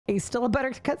Still a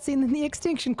better cutscene than the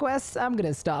extinction quests. I'm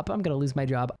gonna stop. I'm gonna lose my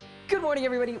job. Good morning,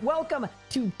 everybody. Welcome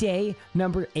to day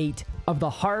number 8 of the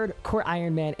Hardcore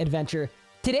Iron Man adventure.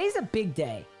 Today's a big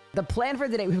day. The plan for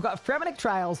today, we've got Fremennik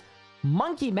Trials,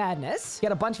 Monkey Madness,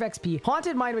 get a bunch of XP,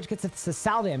 Haunted Mine, which gets us the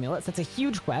Salve Amulets, that's a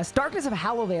huge quest, Darkness of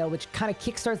Hallowvale, which kind of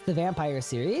kickstarts the Vampire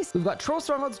series. We've got Troll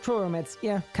Strongholds, Troll Romance,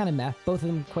 yeah, kind of meh, both of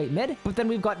them quite mid. But then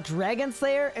we've got Dragon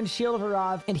Slayer and Shield of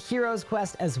Arav and Heroes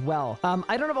Quest as well.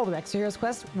 I don't have all the extra Heroes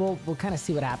Quest. We'll kind of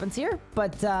see what happens here.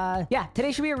 But yeah,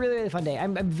 today should be a really, really fun day.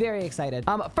 I'm very excited.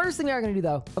 First thing we are going to do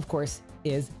though, of course,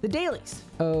 is the dailies.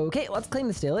 Okay, let's claim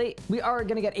this daily. We are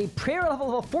gonna get a prayer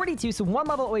level 42, so 1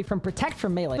 level away from protect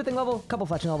from melee. Smithing level, couple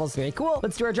fletching levels, very cool.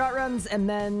 Let's do our jot runs and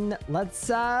then let's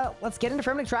get into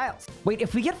Fremennik Trials. Wait,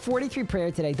 if we get 43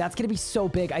 prayer today, that's gonna be so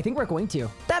big. I think we're going to.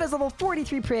 That is level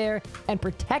 43 prayer and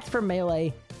protect from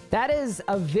melee. That is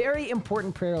a very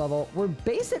important prayer level. We're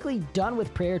basically done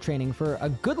with prayer training for a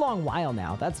good long while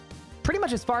now. That's pretty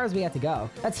much as far as we have to go.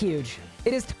 That's huge.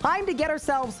 It is time to get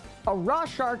ourselves a raw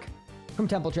shark from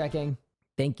temple trekking.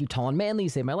 Thank you, Tall and Manly. You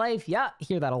saved my life. Yeah,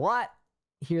 hear that a lot.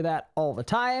 Hear that all the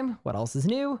time. What else is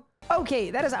new?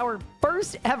 Okay, that is our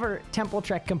first ever temple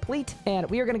trek complete. And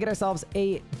we are going to get ourselves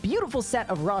a beautiful set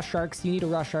of raw sharks. You need a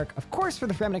raw shark, of course, for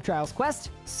the Fremennik Trials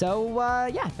quest. So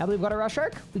yeah, now that we've got a raw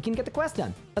shark, we can get the quest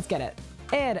done. Let's get it.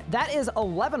 And that is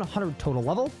 1100 total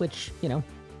level, which, you know,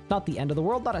 not the end of the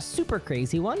world. Not a super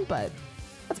crazy one, but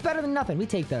that's better than nothing. We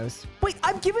take those. Wait,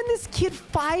 I'm giving this kid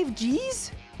 5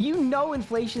 Gs? You know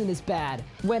inflation is bad.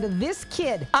 When this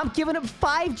kid, I'm giving him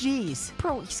 5 Gs.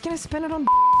 Bro, he's gonna spend it on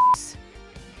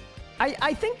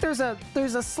I think there's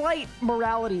a slight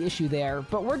morality issue there,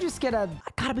 but we're just gonna...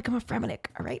 I gotta become a Fremennik,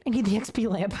 all right? I need the XP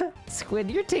lamp.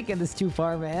 Squid, you're taking this too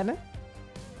far, man.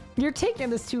 You're taking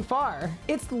this too far.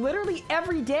 It's literally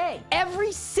every day.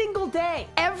 Every single day.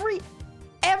 Every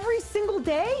single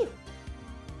day?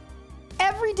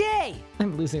 Every day.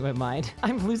 I'm losing my mind.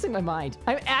 I'm losing my mind.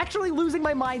 I'm actually losing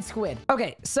my mind, Squid.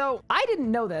 Okay, so I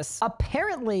didn't know this.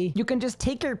 Apparently, you can just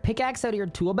take your pickaxe out of your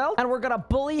tool belt and we're gonna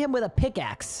bully him with a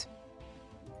pickaxe.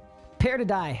 Prepare to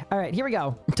die. All right, here we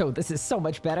go. Oh, this is so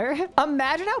much better.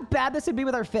 Imagine how bad this would be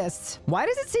with our fists. Why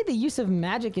does it say the use of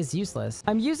magic is useless?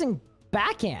 I'm using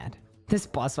backhand. This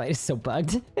boss fight is so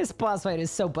bugged. This boss fight is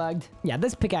so bugged. Yeah,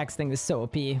 this pickaxe thing is so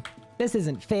OP. This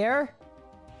isn't fair.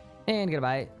 And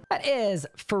goodbye. That is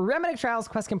Fremennik Trials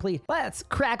quest complete. Let's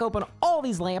crack open all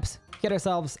these lamps, get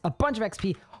ourselves a bunch of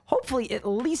XP, hopefully at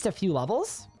least a few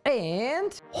levels.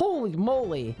 And holy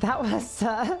moly, that was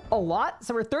a lot.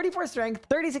 So we're 34 strength,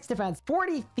 36 defense,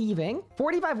 40 thieving,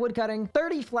 45 woodcutting,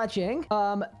 30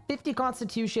 fletching, 50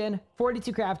 constitution,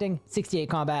 42 crafting, 68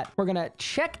 combat. We're gonna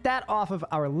check that off of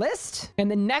our list. And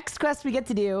the next quest we get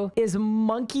to do is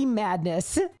Monkey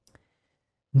Madness.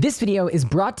 This video is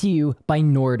brought to you by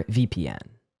NordVPN.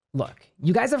 Look,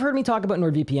 you guys have heard me talk about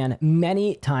NordVPN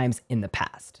many times in the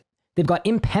past. They've got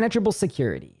impenetrable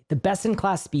security, the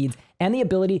best-in-class speeds, and the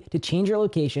ability to change your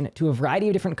location to a variety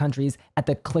of different countries at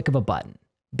the click of a button.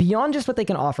 Beyond just what they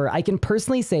can offer, I can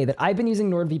personally say that I've been using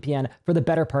NordVPN for the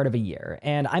better part of a year,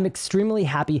 and I'm extremely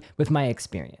happy with my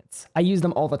experience. I use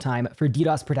them all the time for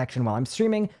DDoS protection while I'm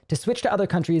streaming, to switch to other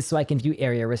countries so I can view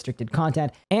area-restricted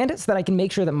content, and so that I can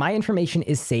make sure that my information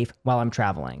is safe while I'm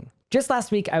traveling. Just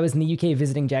last week, I was in the UK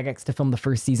visiting Jagex to film the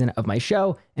first season of my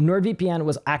show, and NordVPN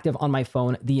was active on my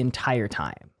phone the entire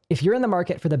time. If you're in the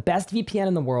market for the best VPN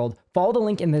in the world, follow the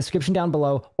link in the description down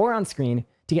below or on screen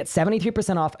to get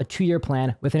 73% off a 2-year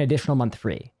plan with an additional month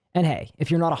free. And hey, if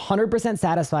you're not 100%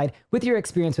 satisfied with your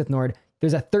experience with Nord,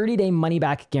 there's a 30-day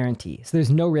money-back guarantee, so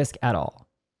there's no risk at all.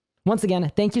 Once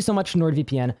again, thank you so much to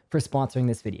NordVPN for sponsoring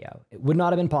this video. It would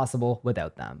not have been possible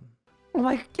without them. Oh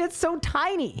my, it's so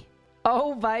tiny.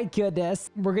 Oh my goodness.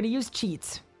 We're gonna use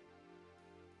cheats.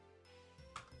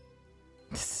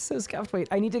 This is so scuffed. Wait,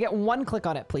 I need to get 1 click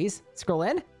on it, please. Scroll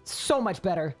in. So much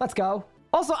better. Let's go.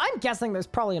 Also, I'm guessing there's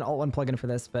probably an alt-1 plugin for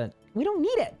this, but we don't need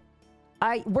it.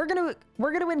 We're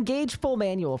gonna engage full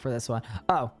manual for this one.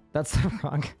 Oh, that's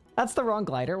the wrong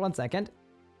glider. 1 second.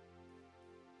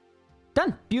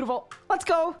 Done. Beautiful. Let's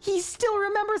go. He still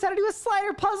remembers how to do a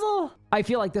slider puzzle. I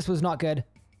feel like this was not good.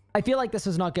 I feel like this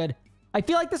was not good. I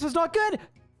feel like this was not good.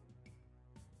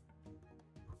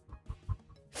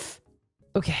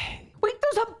 Okay. Wait,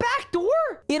 there's a back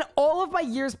door? In all of my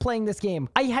years playing this game,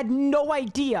 I had no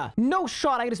idea. No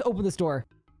shot I could just open this door.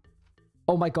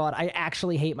 Oh my God, I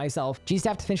actually hate myself. Geez,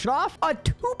 have to finish it off. A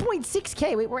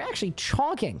 2.6K. Wait, we're actually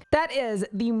chonking. That is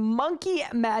the Monkey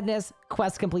Madness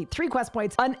quest complete. 3 quest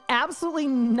points, an absolutely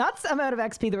nuts amount of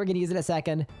XP that we're gonna use in a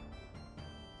second.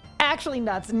 actually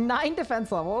nuts. 9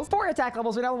 defense levels, 4 attack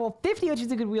levels. We're now level 50, which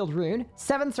is a good wield rune.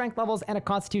 7 strength levels and a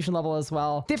constitution level as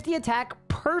well. 50 attack,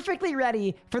 perfectly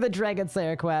ready for the Dragon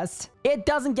Slayer quest. It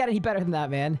doesn't get any better than that,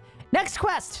 man. Next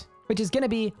quest, which is going to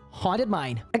be Haunted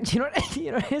Mine. You know what?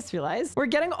 You know what I just realized? We're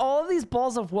getting all of these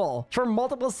balls of wool for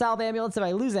multiple salve amulets if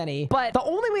I lose any, but the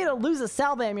only way to lose a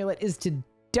salve amulet is to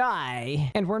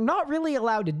die, and we're not really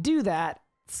allowed to do that.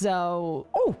 So,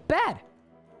 oh, bad.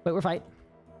 Wait, we're fine.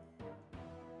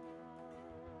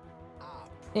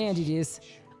 And GG's.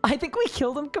 I think we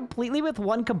killed him completely with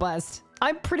 1 combust.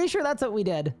 I'm pretty sure that's what we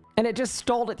did. And it just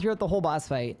stalled it throughout the whole boss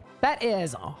fight. That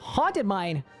is Haunted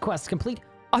Mine quest complete.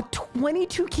 A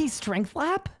 22 key strength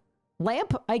lamp?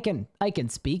 I can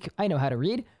speak. I know how to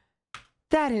read.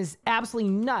 That is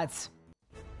absolutely nuts.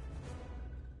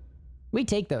 We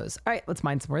take those. All right, let's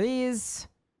mine some more of these.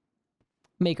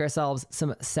 Make ourselves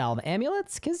some salve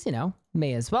amulets, because, you know,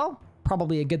 may as well.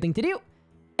 Probably a good thing to do.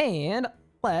 And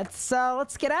let's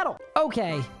skedaddle.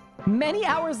 Okay, many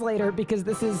hours later, because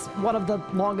this is one of the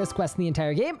longest quests in the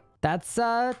entire game. That's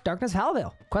Darkness of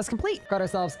Halvale. Quest complete. Got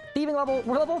ourselves thieving level.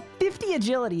 We're level 50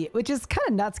 agility, which is kind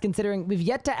of nuts considering we've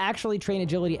yet to actually train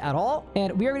agility at all.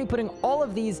 And we are going to be putting all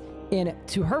of these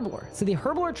into Herblore. So the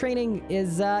Herblore training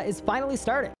is finally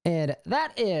starting. And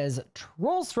that is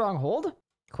Troll Stronghold.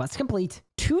 Quest complete.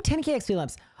 2 10k XP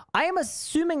lamps. I am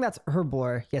assuming that's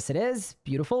Herblore. Yes, it is.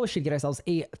 Beautiful. We should get ourselves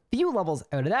a few levels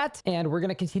out of that. And we're going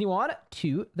to continue on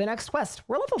to the next quest.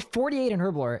 We're level 48 in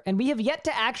Herblore, and we have yet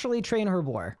to actually train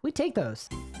Herblore. We take those.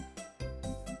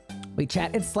 Wait,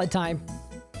 chat, it's sled time.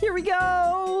 Here we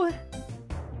go.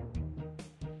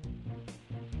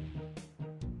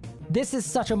 This is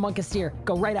such a monkasteer.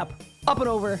 Go right up and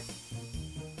over.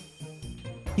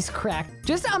 He's cracked.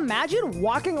 Just imagine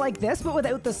walking like this, but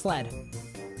without the sled.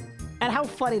 And how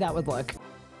funny that would look.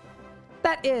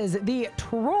 That is the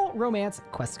Troll Romance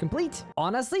quest complete.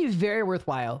 Honestly, very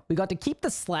worthwhile. We got to keep the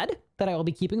sled that I will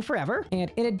be keeping forever.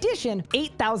 And in addition,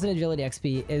 8,000 agility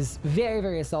XP is very,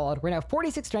 very solid. We're now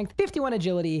 46 strength, 51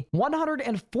 agility,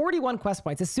 141 quest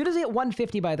points. As soon as we hit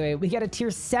 150, by the way, we get a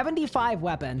tier 75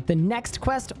 weapon. The next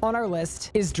quest on our list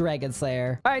is Dragon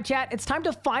Slayer. All right, chat, it's time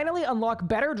to finally unlock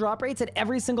better drop rates at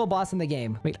every single boss in the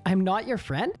game. Wait, I'm not your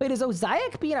friend? Wait, is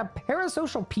Ozaic being a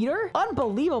parasocial Peter?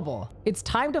 Unbelievable. It's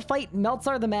time to fight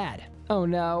Meltzar the Mad. Oh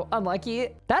no, unlucky.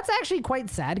 That's actually quite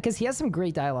sad because he has some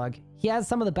great dialogue. He has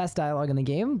some of the best dialogue in the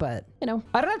game, but, you know.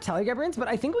 I don't have Telegraph runes, but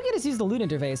I think we can just use the loot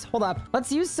interface. Hold up.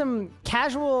 Let's use some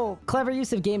casual, clever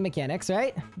use of game mechanics,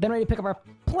 right? Then ready to pick up our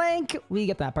plank. We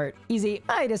get that part. Easy.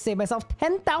 I just saved myself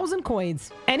 10,000 coins.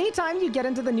 Anytime you get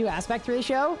into the new aspect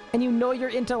ratio and you know you're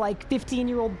into, like,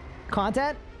 15-year-old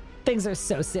content, things are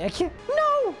so sick.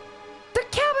 No! The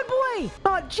cabin boy!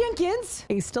 Not Jenkins!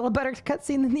 He's still a better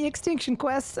cutscene than the Extinction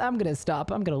Quest. I'm gonna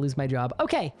stop. I'm gonna lose my job.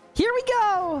 Okay, here we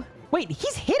go! Wait,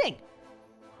 he's hitting!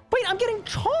 Wait, I'm getting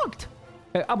chonked!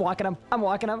 I'm walking him. I'm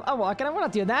walking him. I'm walking him. We're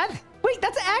not doing that. Wait,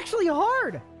 that's actually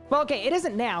hard. Well, okay, it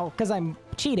isn't now because I'm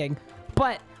cheating,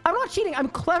 but I'm not cheating. I'm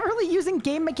cleverly using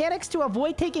game mechanics to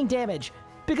avoid taking damage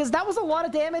because that was a lot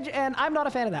of damage and I'm not a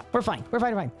fan of that. We're fine. We're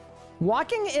fine. We're fine.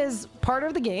 Walking is part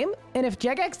of the game. And if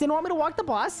Jagex didn't want me to walk the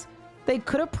boss, they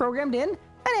could have programmed in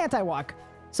an anti-walk.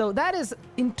 So that is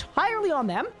entirely on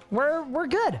them. We're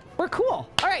good. We're cool.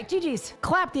 All right, GG's.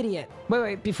 Clapped idiot.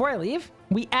 Wait, before I leave,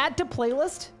 we add to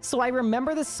playlist so I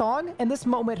remember this song and this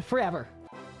moment forever.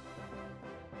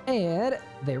 And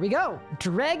there we go.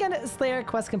 Dragon Slayer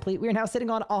quest complete. We are now sitting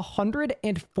on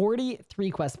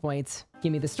 143 quest points.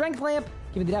 Give me the strength lamp.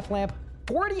 Give me the def lamp.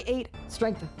 48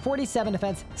 strength, 47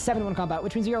 defense, 71 combat,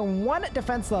 which means we are 1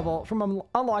 defense level from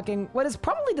unlocking what is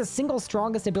probably the single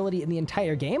strongest ability in the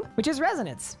entire game, which is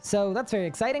Resonance. So that's very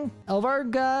exciting.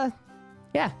 Elvarg,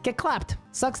 yeah, get clapped.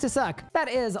 Sucks to suck. That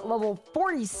is level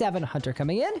 47 Hunter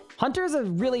coming in. Hunter is a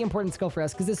really important skill for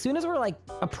us because as soon as we're like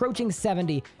approaching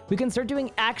 70, we can start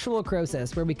doing actual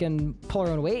Croesus where we can pull our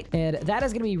own weight. And that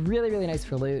is going to be really, really nice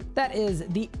for loot. That is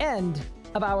the end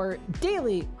of our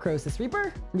daily Croesus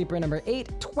Reaper. Reaper number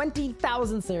 8,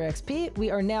 20,000 Slayer XP. We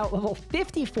are now level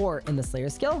 54 in the Slayer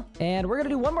skill. And we're going to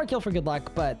do one more kill for good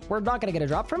luck, but we're not going to get a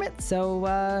drop from it.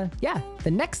 So yeah,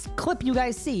 the next clip you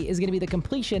guys see is going to be the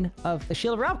completion of the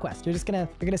Shield of Rav quest. You're going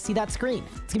to see that screen.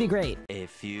 It's going to be great. A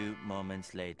few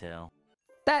moments later.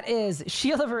 That is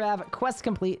Shield of Rav quest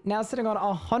complete. Now sitting on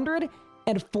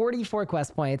 144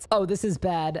 quest points. Oh, this is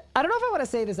bad. I don't know if I want to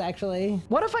say this actually.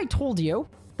 What if I told you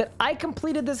that I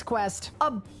completed this quest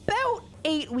about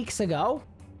 8 weeks ago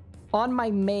on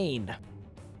my main?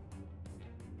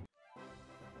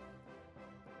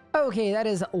 Okay, that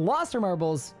is Lost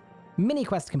Marbles mini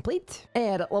quest complete.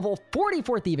 And level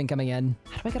 44 thieving coming in.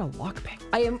 How do I get a lockpick?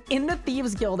 I am in the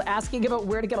Thieves Guild asking about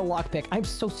where to get a lockpick. I'm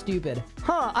so stupid.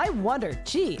 Huh, I wonder.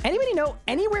 Gee, anybody know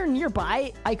anywhere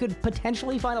nearby I could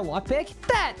potentially find a lockpick?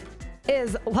 That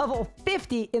is level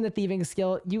 50 in the thieving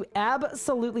skill. You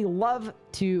absolutely love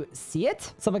to see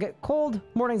it. So I'm gonna get Cold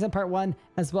Mornings in part 1,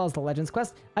 as well as the Legends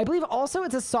quest. I believe also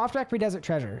it's a soft rack for Desert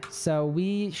Treasure. So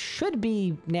we should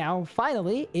be now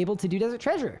finally able to do Desert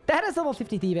Treasure. That is level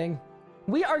 50 thieving.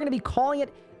 We are gonna be calling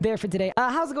it there for today.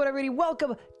 How's it going, everybody?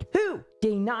 Welcome to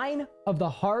day 9 of the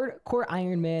Hardcore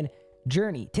Iron Man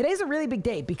journey. Today's a really big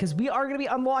day because we are going to be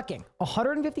unlocking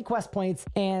 150 quest points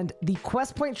and the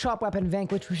quest point shop weapon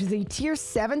Vanquish, which is a tier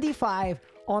 75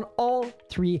 on all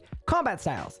 3 combat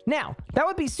styles. Now, that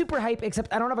would be super hype,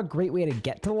 except I don't have a great way to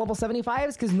get to the level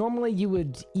 75s because normally you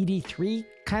would ED3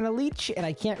 kind of leech, and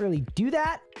I can't really do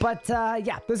that. But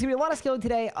yeah, there's gonna be a lot of skilling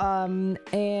today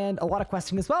and a lot of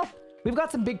questing as well. We've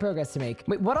got some big progress to make.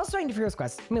 Wait, what else do I need for Heroes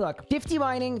Quest? Let me look. 50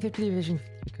 mining, 50 division,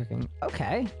 50 cooking.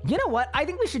 Okay. You know what? I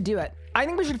think we should do it. I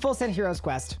think we should full send Heroes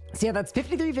Quest. So yeah, that's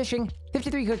 53 fishing,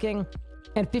 53 cooking,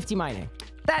 and 50 mining.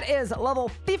 That is level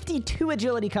 52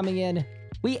 agility coming in.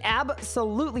 We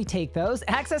absolutely take those.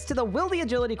 Access to the Wildy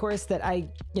agility course that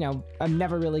I'm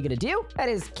never really gonna do. That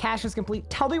is caches complete.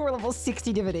 Tell me we're level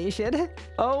 60 divination.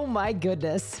 Oh my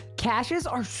goodness. Caches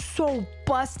are so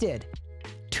busted.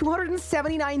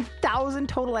 279,000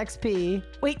 total XP.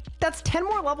 Wait, that's 10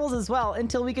 more levels as well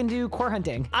until we can do core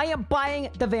hunting. I am buying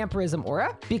the Vampirism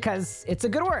aura because it's a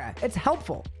good aura. It's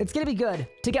helpful. It's gonna be good.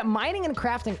 To get mining and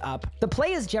crafting up, the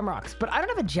play is gem rocks, but I don't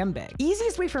have a gem bag.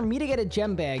 Easiest way for me to get a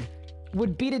gem bag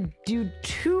would be to do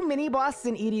 2 mini bosses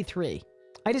in ED3.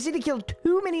 I just need to kill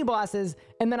 2 mini bosses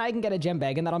and then I can get a gem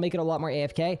bag and that'll make it a lot more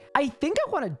AFK. I think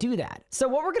I want to do that. So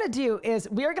what we're gonna do is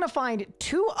we are gonna find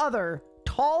 2 other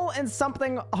tall and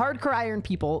something hardcore iron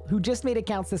people who just made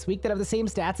accounts this week that have the same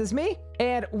stats as me.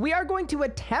 And we are going to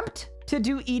attempt to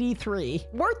do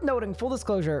ED3. Worth noting, full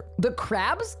disclosure, the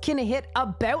crabs can hit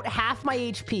about half my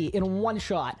HP in 1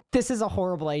 shot. This is a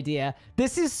horrible idea.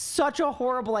 This is such a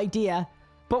horrible idea,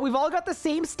 but we've all got the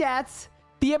same stats.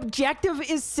 The objective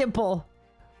is simple.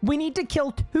 We need to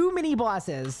kill 2 mini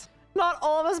bosses. Not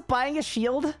all of us buying a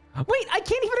shield. Wait, I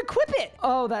can't even equip it.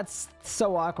 Oh, that's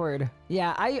so awkward.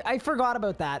 Yeah, I forgot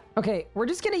about that. Okay, we're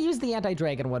just gonna use the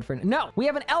anti-dragon one for no. We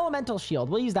have an elemental shield.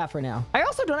 We'll use that for now. I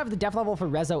also don't have the depth level for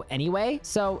Rezo anyway,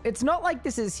 so it's not like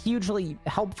this is hugely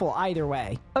helpful either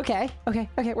way. Okay,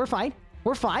 we're fine.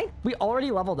 We're fine. We already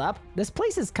leveled up. This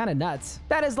place is kind of nuts.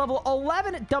 That is level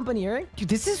 11 dumpineering. Dude,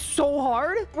 this is so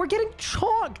hard. We're getting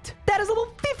chonked. That is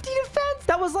level 50 defense.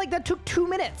 That took 2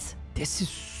 minutes. This is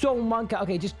so monka.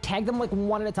 Okay, just tag them like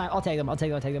one at a time. I'll tag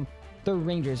them. They're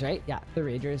rangers, right? Yeah, they're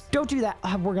rangers. Don't do that.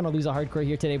 We're gonna lose a hardcore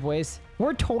here today, boys.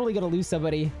 We're totally gonna lose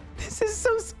somebody. This is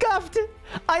so scuffed.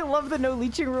 I love the no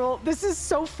leeching rule. This is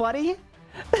so funny.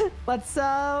 Let's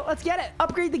get it.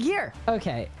 Upgrade the gear.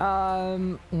 Okay.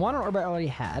 One orbit I already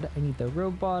had. I need the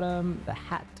robe bottom, the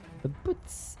hat, the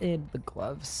boots, and the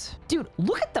gloves. Dude,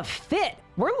 look at the fit.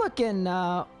 We're looking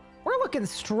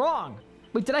strong.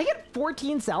 Wait, did I get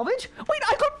 14 salvage? Wait,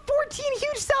 I got 14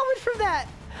 huge salvage from that.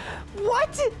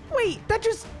 What? Wait, that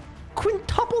just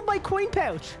quintupled my coin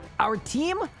pouch. Our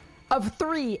team of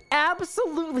 3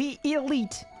 absolutely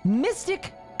elite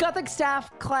Mystic Gothic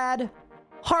Staff clad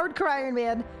Hardcore Iron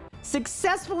Man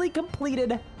successfully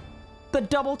completed the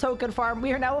double token farm.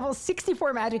 We are now level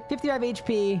 64 magic, 55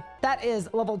 HP. That is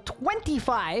level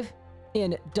 25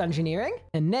 in dungeoneering.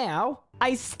 And now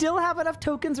I still have enough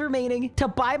tokens remaining to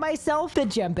buy myself the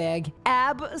gem bag.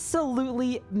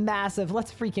 Absolutely massive.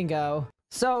 Let's freaking go.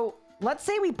 So let's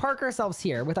say we park ourselves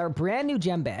here with our brand new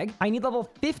gem bag. I need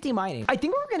level 50 mining. I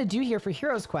think what we're going to do here for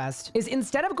Heroes Quest is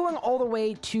instead of going all the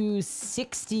way to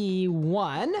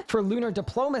 61 for lunar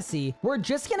diplomacy, we're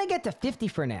just going to get to 50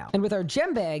 for now. And with our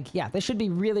gem bag, yeah, this should be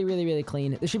really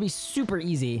clean. This should be super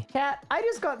easy. Cat, I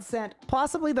just got sent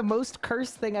possibly the most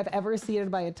cursed thing I've ever seen in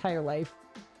my entire life.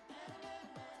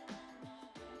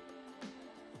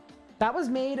 That was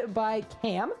made by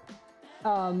Cam,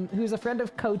 who's a friend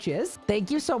of Coach's.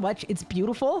 Thank you so much. It's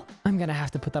beautiful. I'm gonna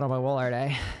have to put that on my wall, aren't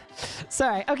I?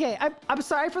 Sorry. Okay, I'm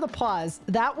sorry for the pause.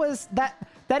 That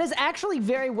is actually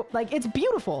very, like, it's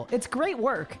beautiful. It's great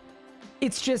work.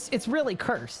 It's really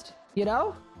cursed, you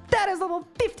know? That is level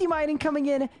 50 mining coming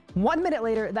in. 1 minute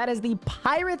later, that is the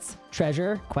Pirate's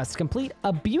Treasure quest complete.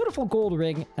 A beautiful gold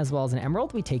ring as well as an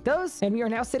emerald. We take those and we are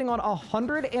now sitting on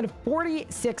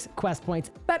 146 quest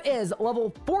points. That is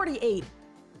level 48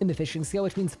 in the fishing skill,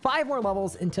 which means 5 more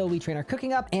levels until we train our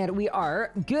cooking up, and we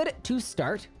are good to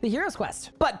start the Hero's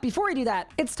Quest. But before we do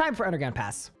that, it's time for Underground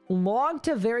Pass. Long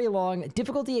to very long,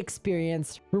 difficulty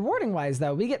experienced. Rewarding wise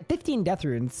though, we get 15 death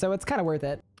runes, so it's kind of worth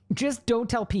it. Just don't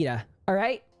tell PETA, all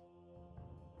right?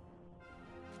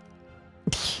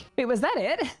 Wait, was that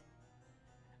it?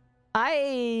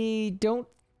 I don't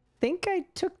think I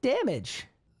took damage.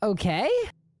 Okay,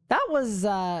 that was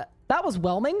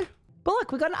whelming. But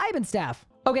look, we got an Ivan staff.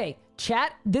 Okay,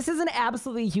 chat, this is an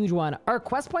absolutely huge one. Our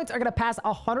quest points are gonna pass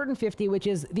 150, which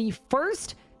is the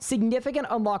first significant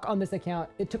unlock on this account.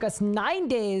 It took us 9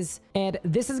 days, and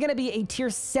this is going to be a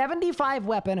tier 75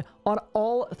 weapon on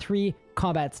all 3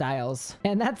 combat styles.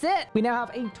 And that's it. We now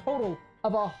have a total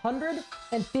of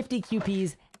 150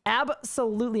 QPs.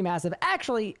 Absolutely massive.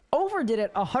 Actually, overdid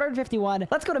it, 151.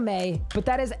 Let's go to May, but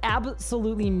that is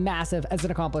absolutely massive as an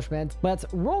accomplishment. Let's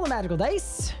roll the magical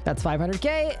dice. That's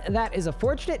 500K. That is a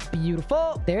fortunate.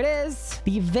 Beautiful. There it is.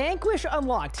 The Vanquish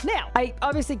unlocked. Now, I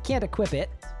obviously can't equip it.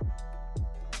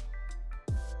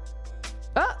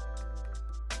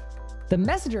 The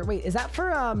messenger, wait, is that for,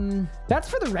 that's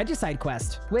for the Regicide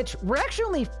quest, which we're actually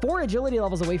only 4 agility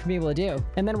levels away from being able to do.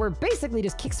 And then we're basically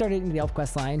just kickstarted into the elf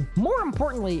quest line. More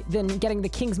importantly than getting the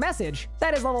king's message,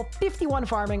 that is level 51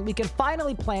 farming. We can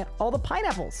finally plant all the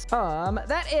pineapples.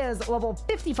 That is level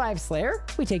 55 Slayer.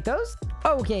 We take those.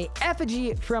 Okay,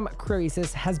 effigy from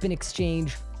Croesus has been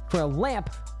exchanged for a lamp.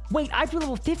 Wait, I have to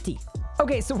level 50.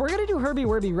 Okay, so we're gonna do Herbie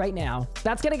Werby right now.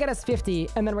 That's gonna get us 50,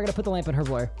 and then we're gonna put the lamp in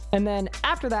Herblore. And then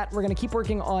after that, we're gonna keep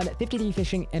working on 53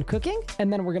 fishing and cooking,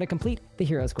 and then we're gonna complete the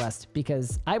Hero's Quest,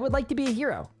 because I would like to be a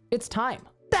hero. It's time.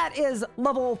 That is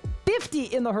level 50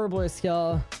 in the Herblore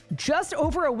skill. Just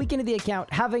over a week into the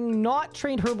account, having not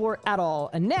trained Herblore at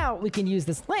all. And now we can use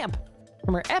this lamp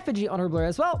from our effigy on Herblore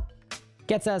as well.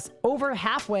 Gets us over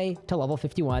halfway to level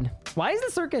 51. Why is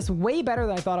the circus way better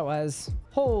than I thought it was?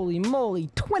 Holy moly,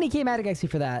 20k magic XP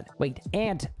for that. Wait,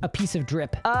 and a piece of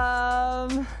drip.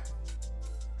 Yeah,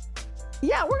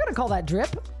 we're gonna call that drip.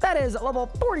 That is level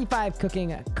 45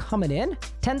 cooking coming in.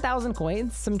 10,000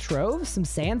 coins, some troves, some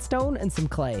sandstone, and some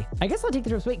clay. I guess I'll take the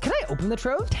troves. Wait, can I open the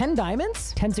trove? 10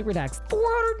 diamonds, 10 super attacks,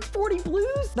 440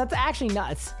 blues? That's actually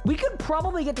nuts. We could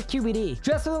probably get to QBD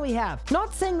just so that we have.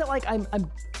 Not saying that like I'm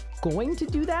going to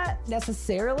do that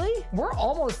necessarily. We're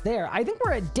almost there. I think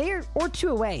we're a day or 2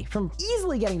 away from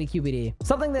easily getting to QBD.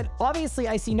 Something that obviously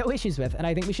I see no issues with, and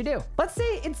I think we should do. Let's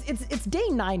say it's day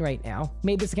 9 right now.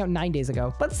 Made this account 9 days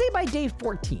ago. Let's say by day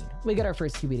 14, we get our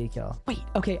first QBD kill. Wait,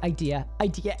 okay,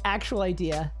 actual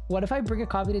idea. What if I bring a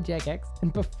copy to Jagex,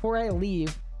 and before I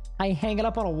leave, I hang it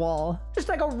up on a wall? Just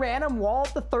like a random wall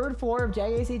at the 3rd floor of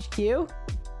Jagex HQ?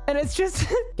 And it's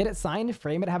just, get it signed,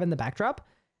 frame it, have it in the backdrop.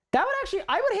 That would actually,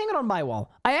 I would hang it on my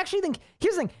wall. I actually think,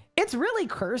 here's the thing, it's really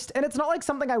cursed and it's not like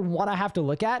something I want to have to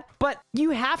look at, but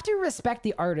you have to respect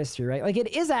the artistry, right? Like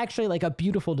it is actually like a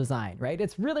beautiful design, right?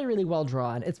 It's really, really well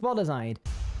drawn. It's well designed.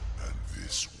 And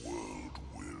this world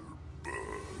will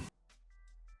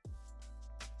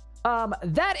burn.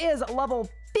 That is level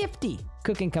 50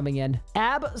 cooking coming in.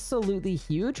 Absolutely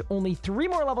huge. Only 3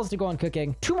 more levels to go on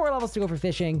cooking, 2 more levels to go for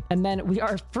fishing, and then we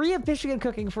are free of fishing and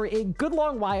cooking for a good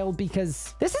long while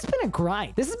because this has been a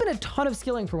grind. This has been a ton of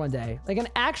skilling for one day, like an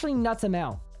actually nuts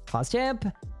amount. Pause champ.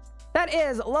 That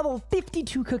is level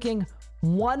 52 cooking.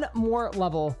 1 more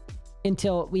level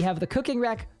until we have the cooking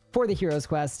rec for the Hero's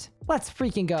Quest. Let's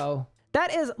freaking go.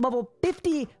 That is level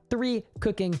 53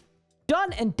 cooking.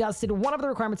 Done and dusted. One of the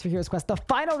requirements for Hero's Quest. The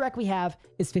final rec we have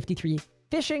is 53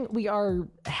 fishing. We are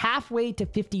halfway to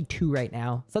 52 right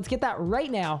now. So let's get that right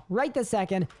now, right this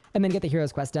second, and then get the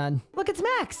Hero's Quest done. Look, it's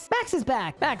Max. Max is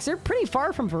back. Max, you're pretty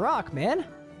far from Varrock, man.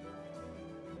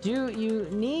 Do you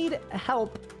need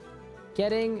help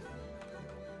getting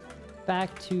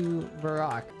back to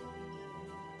Varrock?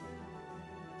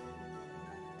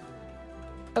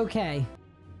 Okay.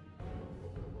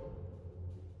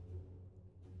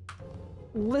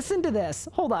 Listen to this.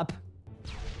 Hold up.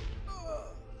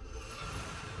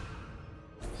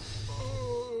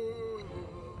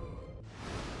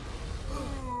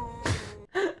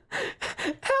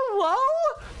 Hello?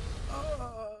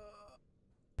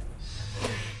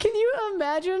 Can you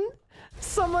imagine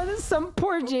some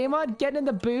poor Jmod getting in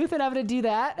the booth and having to do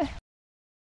that?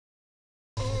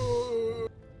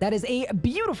 That is a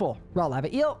beautiful raw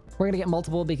lava eel. We're gonna get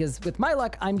multiple because with my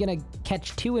luck, I'm gonna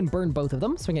catch 2 and burn both of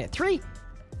them. So we're gonna get 3.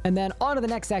 And then on to the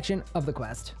next section of the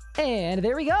quest. And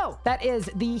there we go. That is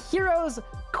the hero's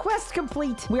quest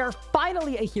complete. We are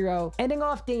finally a hero, ending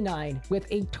off day 9 with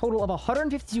a total of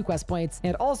 152 quest points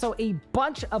and also a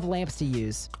bunch of lamps to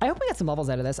use. I hope we get some levels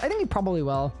out of this. I think we probably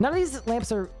will. None of these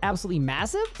lamps are absolutely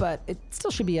massive, but it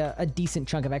still should be a decent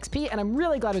chunk of XP, and I'm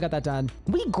really glad we got that done.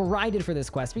 We grinded for this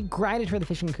quest. We grinded for the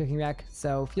fishing and cooking rack,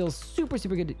 so feels super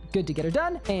good to get her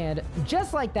done. And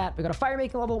just like that, we got a fire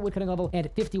making level, wood cutting level, and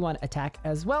 51 attack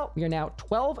as well. We are now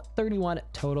 1231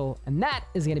 total, and that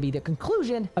is going to be the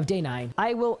conclusion of day 9.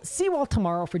 I will see you all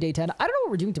tomorrow for day 10. I don't know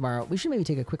what we're doing tomorrow. We should maybe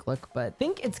take a quick look, but I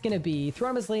think it's going to be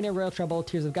Throne Miscellanea, Royal Trouble,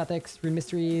 Tears of Gothics, Rune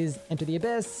Mysteries, Enter the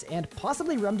Abyss, and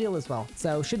possibly Rum Deal as well.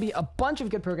 So should be a bunch of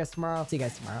good progress tomorrow. See you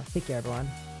guys tomorrow. Take care, everyone.